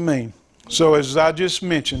possibly mean? So as I just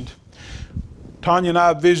mentioned, Tanya and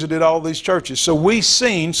I visited all these churches. So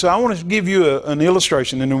I want to give you an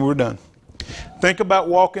illustration and then we're done. Think about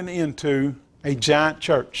walking into a giant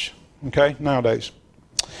church, okay, nowadays.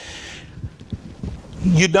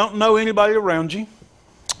 You don't know anybody around you.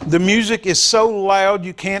 The music is so loud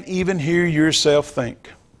you can't even hear yourself think.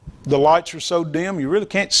 The lights are so dim you really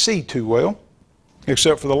can't see too well,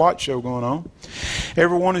 except for the light show going on.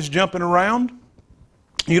 Everyone is jumping around.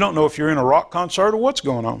 You don't know if you're in a rock concert or what's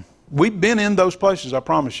going on. We've been in those places, I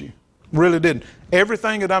promise you. Really did.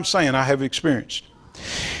 Everything that I'm saying I have experienced.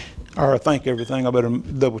 Or I think everything, I better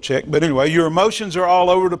double check. But anyway, your emotions are all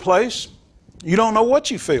over the place. You don't know what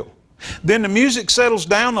you feel. Then the music settles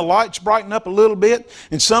down, the lights brighten up a little bit,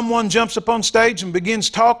 and someone jumps up on stage and begins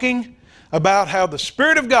talking about how the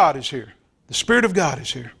Spirit of God is here. The Spirit of God is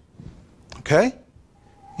here. Okay?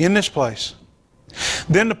 In this place.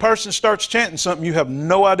 Then the person starts chanting something. You have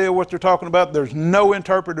no idea what they're talking about. There's no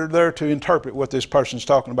interpreter there to interpret what this person's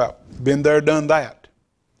talking about. Been there, done that.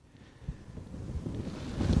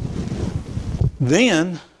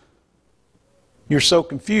 Then you're so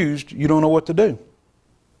confused you don't know what to do.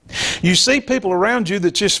 You see people around you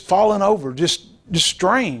that's just falling over, just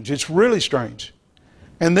strange. It's really strange.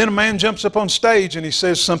 And then a man jumps up on stage and he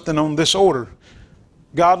says something on this order.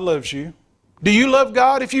 God loves you. Do you love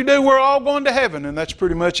God? If you do, we're all going to heaven. And that's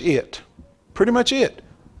pretty much it. Pretty much it.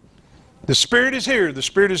 The Spirit is here. The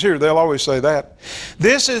Spirit is here. They'll always say that.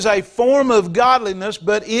 This is a form of godliness,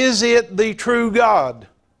 but is it the true God?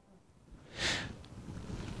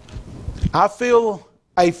 I feel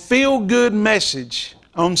a feel-good message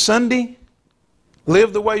on Sunday,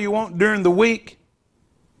 live the way you want during the week,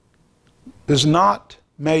 does not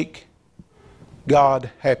make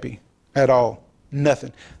God happy at all.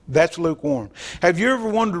 Nothing. That's lukewarm. Have you ever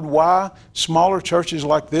wondered why smaller churches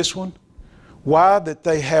like this one, why that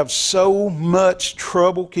they have so much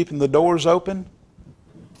trouble keeping the doors open?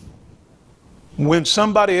 When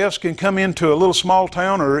somebody else can come into a little small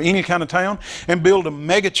town or any kind of town and build a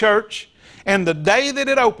mega church, and the day that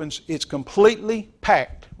it opens, it's completely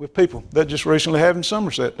packed with people. That just recently happened in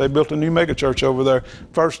Somerset. They built a new mega church over there.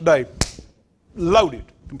 First day, loaded,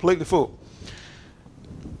 completely full.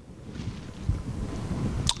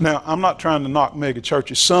 Now, I'm not trying to knock mega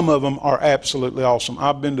churches. Some of them are absolutely awesome.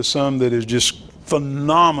 I've been to some that is just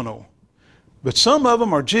phenomenal. But some of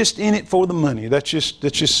them are just in it for the money. That's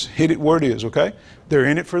just hit it where it is, okay? They're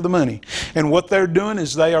in it for the money. And what they're doing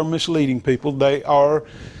is they are misleading people. They are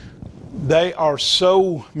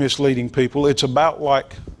so misleading people. It's about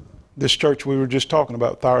like this church we were just talking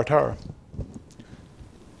about, Thyatira.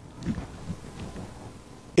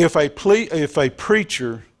 If a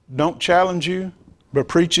preacher don't challenge you by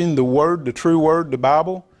preaching the Word, the true Word, the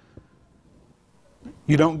Bible,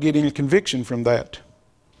 you don't get any conviction from that.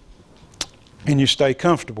 And you stay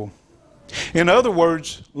comfortable. In other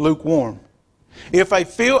words, lukewarm. If a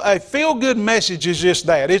feel-good message is just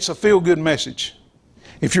that, it's a feel-good message.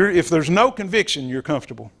 If there's no conviction, you're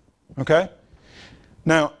comfortable. Okay?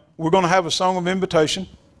 Now, we're going to have a song of invitation.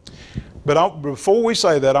 But before we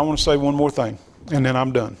say that, I want to say one more thing, and then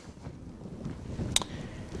I'm done.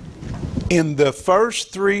 In the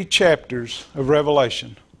first 3 chapters of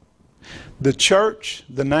Revelation, the church,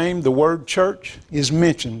 the name, the word church, is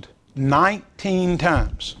mentioned 19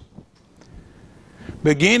 times.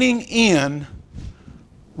 Beginning in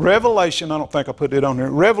Revelation, I don't think I put it on here,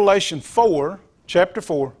 Revelation 4, chapter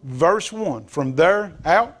 4, verse 1. From there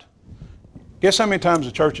out, guess how many times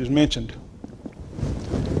the church is mentioned?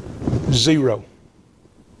 0.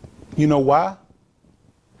 You know why?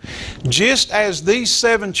 Just as these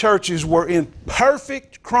 7 churches were in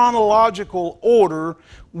perfect chronological order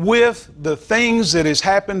with the things that has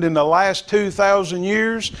happened in the last 2,000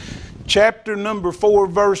 years, chapter number 4,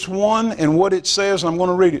 verse 1, and what it says, I'm going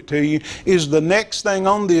to read it to you, is the next thing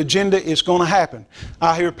on the agenda is going to happen.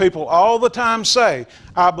 I hear people all the time say,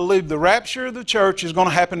 I believe the rapture of the church is going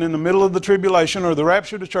to happen in the middle of the tribulation, or the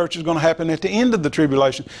rapture of the church is going to happen at the end of the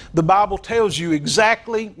tribulation. The Bible tells you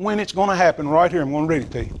exactly when it's going to happen right here. I'm going to read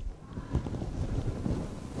it to you.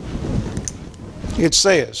 It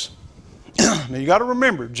says, now you got to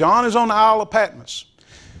remember, John is on the Isle of Patmos.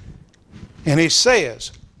 And he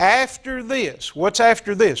says, after this, what's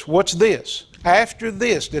after this? What's this? After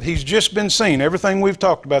this that he's just been seeing, everything we've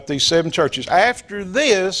talked about, these 7 churches. After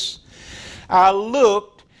this, I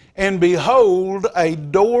looked, and behold, a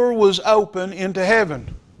door was open into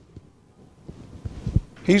heaven.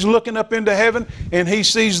 He's looking up into heaven, and he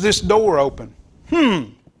sees this door open.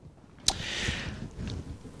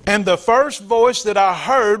 And the first voice that I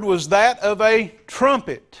heard was that of a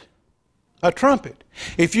trumpet. A trumpet.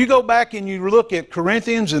 If you go back and you look at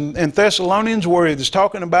Corinthians and Thessalonians, where it is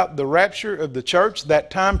talking about the rapture of the church, that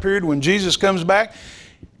time period when Jesus comes back,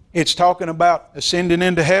 it's talking about ascending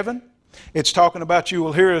into heaven. It's talking about you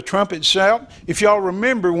will hear a trumpet shout. If y'all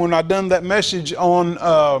remember when I done that message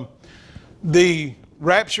on the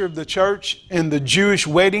rapture of the church and the Jewish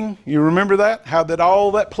wedding, you remember that? How that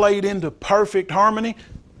all that played into perfect harmony?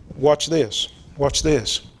 Watch this. Watch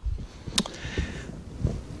this.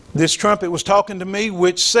 This trumpet was talking to me,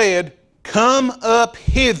 which said, come up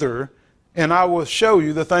hither, and I will show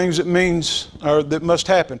you the things it means, or that must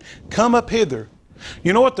happen. Come up hither.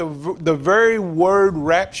 You know what the very word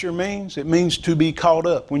rapture means? It means to be caught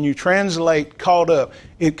up. When you translate caught up,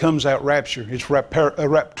 it comes out rapture. It's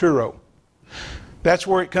rapturo. That's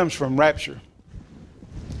where it comes from, rapture.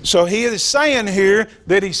 So he is saying here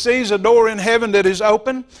that he sees a door in heaven that is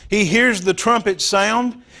open. He hears the trumpet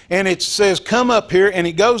sound. and it says, come up here, and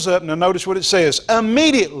he goes up. Now notice what it says.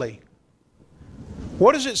 Immediately.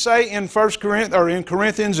 What does it say in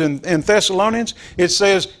Corinthians and Thessalonians? It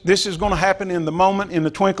says this is going to happen in the moment, in the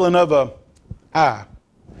twinkling of an eye.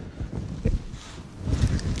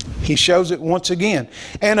 He shows it once again.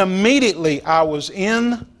 And immediately I was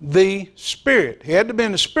in the Spirit. He had to be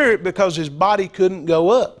in the Spirit because his body couldn't go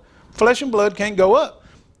up. Flesh and blood can't go up.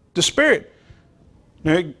 The Spirit.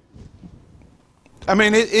 It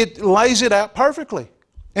lays it out perfectly.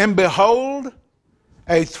 And behold,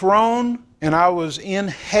 a throne, and I was in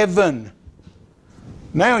heaven.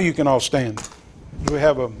 Now you can all stand. We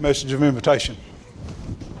have a message of invitation.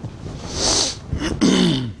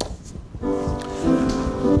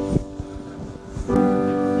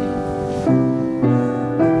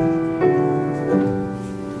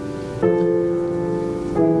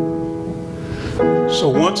 So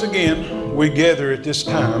once again, we gather at this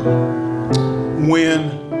time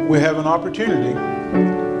when we have an opportunity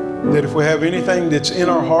that if we have anything that's in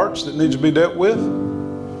our hearts that needs to be dealt with,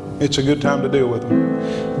 it's a good time to deal with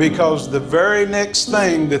them. Because the very next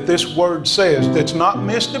thing that this word says that's not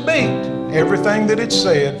missed a beat, everything that it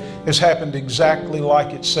said has happened exactly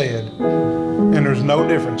like it said. And there's no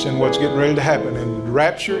difference in what's getting ready to happen. And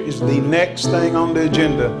rapture is the next thing on the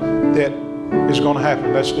agenda that is going to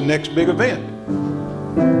happen. That's the next big event.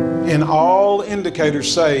 And all indicators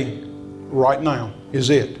say right now is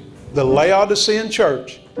it. The Laodicean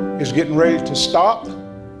church is getting ready to stop,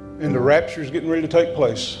 and the rapture is getting ready to take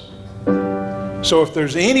place. So if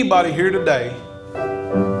there's anybody here today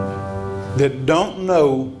that don't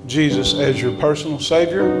know Jesus as your personal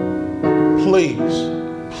Savior,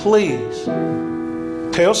 please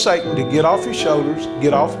tell Satan to get off your shoulders,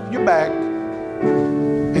 get off your back,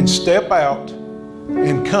 and step out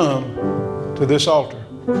and come to this altar.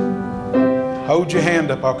 Hold your hand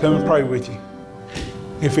up. I'll come and pray with you.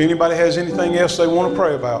 If anybody has anything else they want to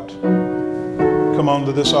pray about, come on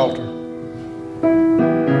to this altar.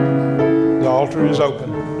 The altar is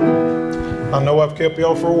open. I know I've kept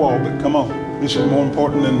y'all for a while, but come on. This is more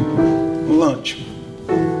important than lunch.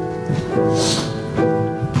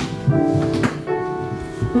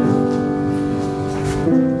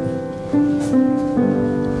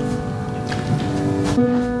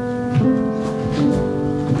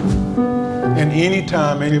 And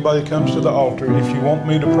anytime anybody comes to the altar, if you want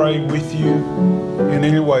me to pray with you in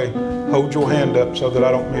any way, hold your hand up so that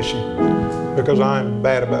I don't miss you, because I'm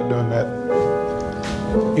bad about doing that.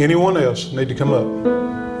 Anyone else need to come up?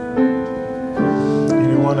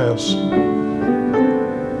 Anyone else?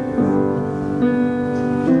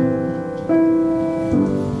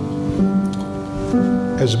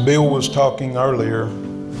 As Bill was talking earlier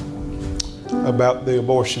about the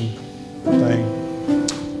abortion thing,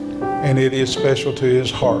 and it is special to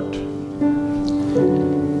his heart.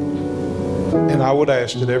 And I would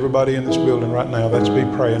ask that everybody in this building right now, let's be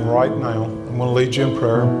praying right now. I'm going to lead you in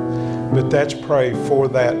prayer, but that's pray for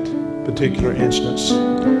that particular instance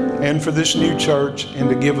and for this new church and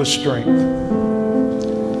to give us strength.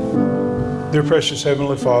 Dear precious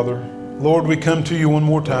Heavenly Father, Lord, we come to you one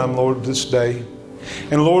more time, Lord, this day.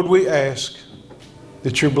 And Lord, we ask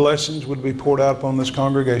that your blessings would be poured out upon this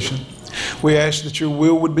congregation. We ask that your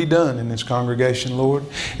will would be done in this congregation, Lord.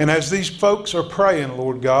 And as these folks are praying,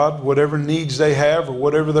 Lord God, whatever needs they have or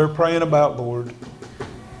whatever they're praying about, Lord,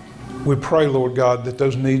 we pray, Lord God, that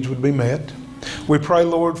those needs would be met. We pray,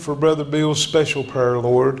 Lord, for Brother Bill's special prayer,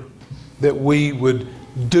 Lord, that we would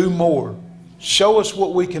do more. Show us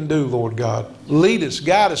what we can do, Lord God. Lead us,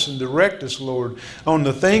 guide us, and direct us, Lord, on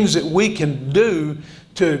the things that we can do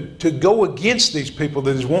to go against these people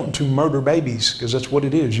that is wanting to murder babies, because that's what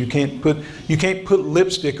it is. You can't put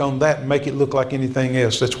lipstick on that and make it look like anything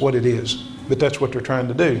else. That's what it is. But that's what they're trying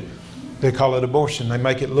to do. They call it abortion. They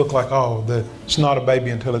make it look like, it's not a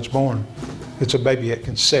baby until it's born. It's a baby at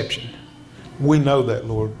conception. We know that,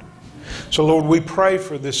 Lord. So, Lord, we pray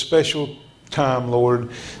for this special time,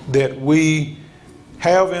 Lord, that we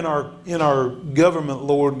have in our government,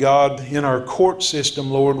 Lord God, in our court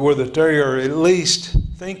system, Lord, where that they are at least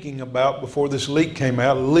thinking about, before this leak came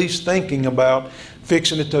out, at least thinking about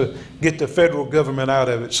fixing it to get the federal government out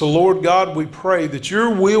of it. So, Lord God, we pray that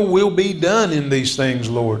your will be done in these things,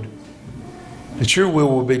 Lord. That your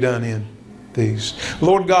will be done in these.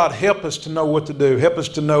 Lord God, help us to know what to do. Help us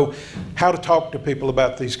to know how to talk to people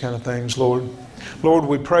about these kind of things, Lord. Lord,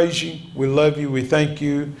 we praise you. We love you. We thank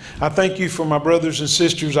you. I thank you for my brothers and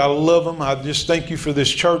sisters. I love them. I just thank you for this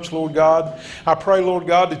church, Lord God. I pray, Lord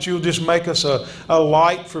God, that you'll just make us a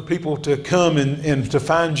light for people to come and to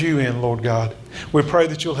find you in, Lord God. We pray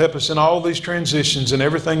that you'll help us in all these transitions and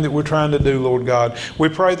everything that we're trying to do, Lord God. We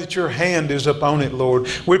pray that your hand is upon it, Lord.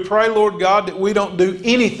 We pray, Lord God, that we don't do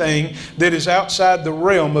anything that is outside the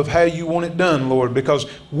realm of how you want it done, Lord, because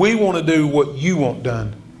we want to do what you want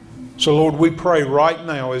done. So, Lord, we pray right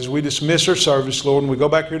now as we dismiss our service, Lord, and we go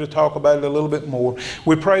back here to talk about it a little bit more.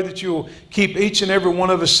 We pray that you'll keep each and every one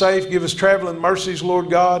of us safe. Give us traveling mercies, Lord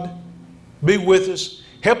God. Be with us.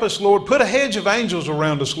 Help us, Lord. Put a hedge of angels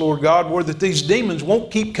around us, Lord God, where that these demons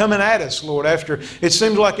won't keep coming at us, Lord, after it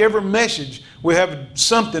seems like every message we have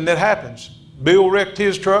something that happens. Bill wrecked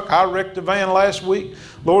his truck. I wrecked the van last week.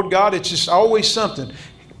 Lord God, it's just always something.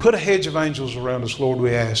 Put a hedge of angels around us, Lord,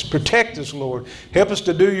 we ask. Protect us, Lord. Help us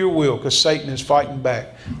to do your will, because Satan is fighting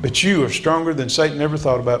back. But you are stronger than Satan ever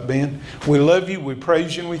thought about being. We love you, we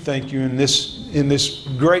praise you, and we thank you in this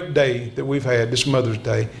great day that we've had, this Mother's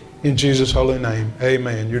Day. In Jesus' holy name,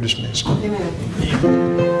 amen. You're dismissed.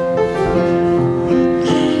 Amen.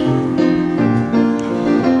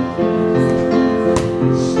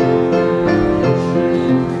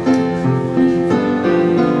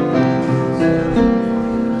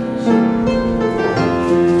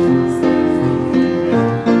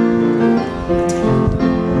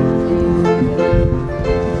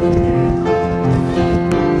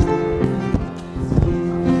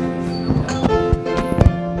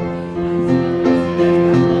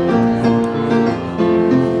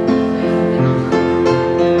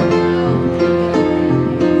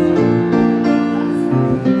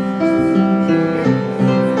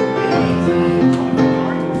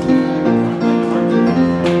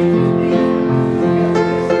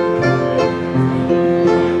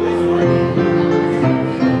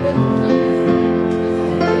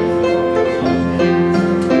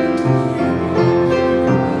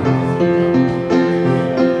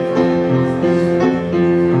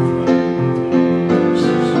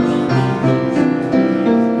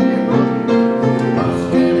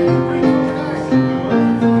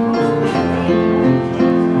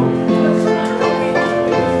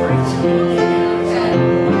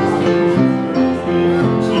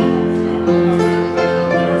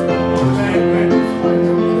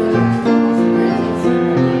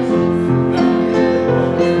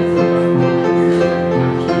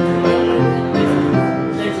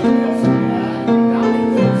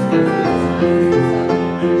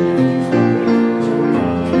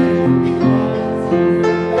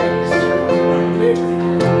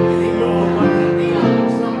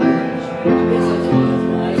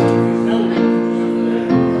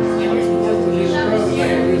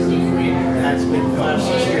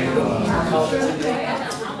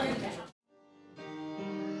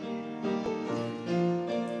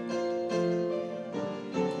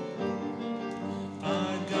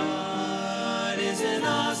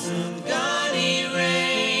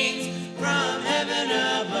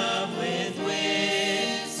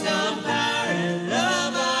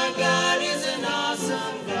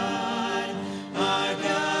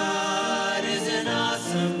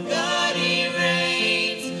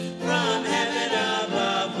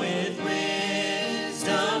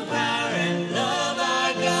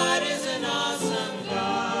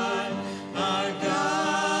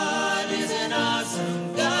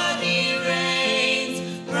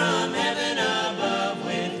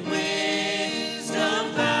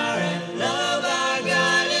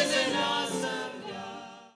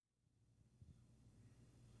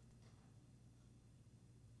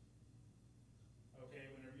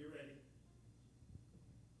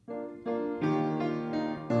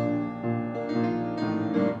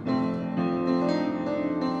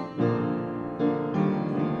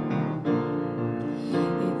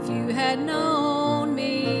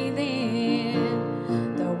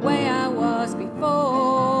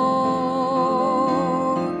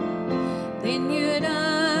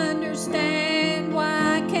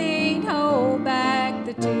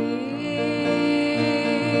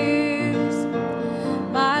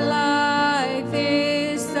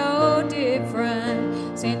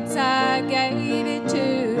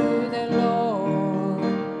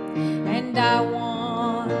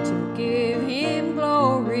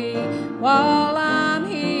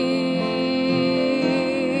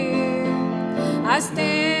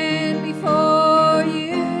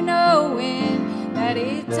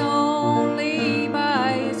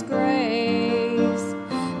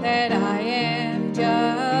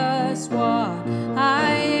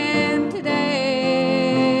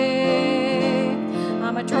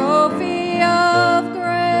 I'm a trophy of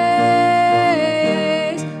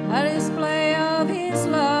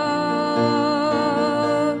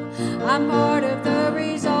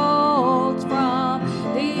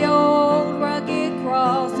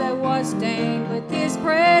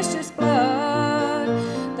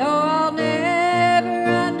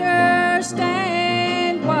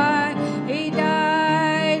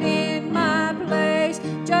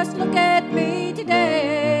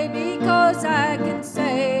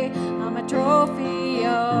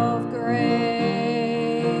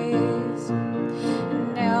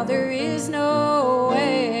there is no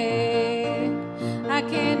way I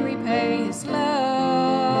can repay his love,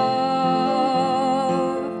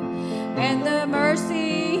 and the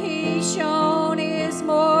mercy he's shown is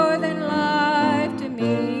more than life to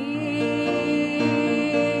me.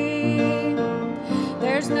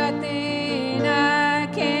 There's nothing I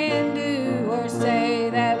can do or say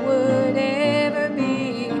that would ever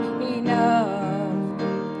be enough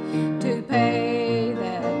to pay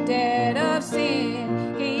the debt of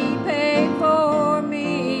sin he paid for me.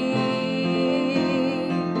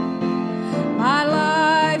 My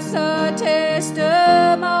life's a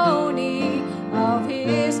testimony of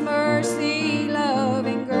his mercy, love,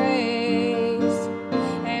 and grace,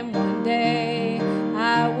 and one day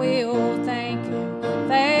I will thank him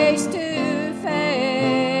face to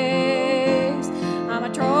face. I'm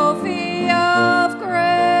a trophy of grace,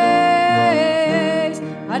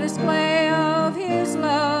 a display of his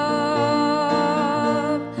love.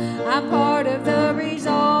 I'm part of the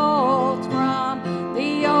results from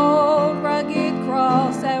the old rugged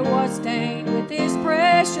cross that was stained with his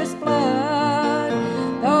precious blood.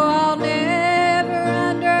 Though I'll never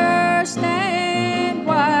understand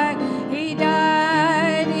why he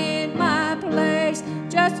died in my place,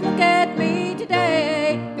 just look at me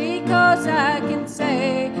today, because I can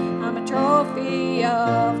say I'm a trophy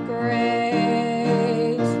of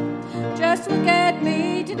grace. Just look at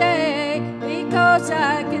me today, because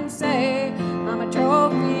I can say I'm a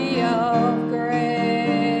trophy of grace.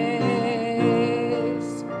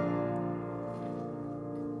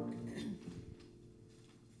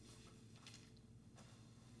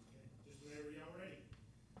 Just whenever y'all ready.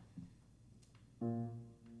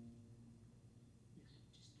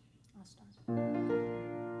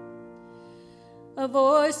 A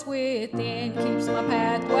voice within keeps my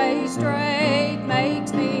pathway straight,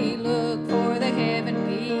 makes me look for the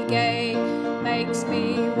heavenly gate, makes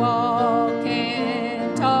me walk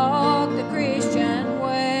and talk the Christian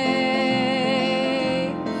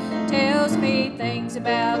way, tells me things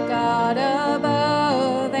about God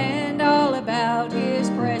above and all about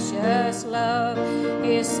his precious love.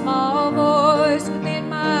 His small voice within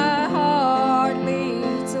my heart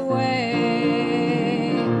leads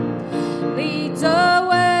away, leads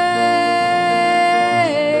away,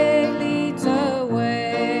 leads away.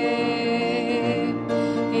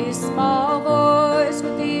 His small voice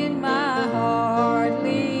within my heart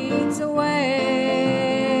leads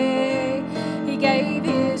away. He gave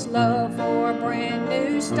his love for a brand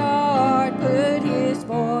new start, put his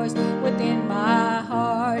voice within my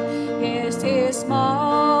heart. Yes, his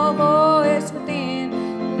small voice within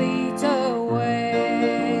leads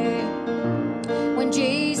away. When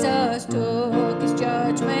Jesus took his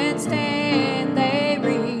judgment stand, they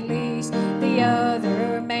released the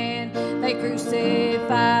other man. They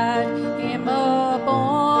crucified him up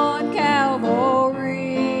on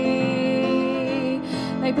Calvary.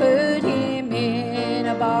 They put him in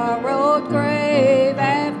a borrowed grave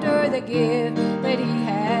after the gift that he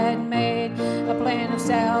had made, a plan of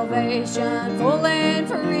salvation full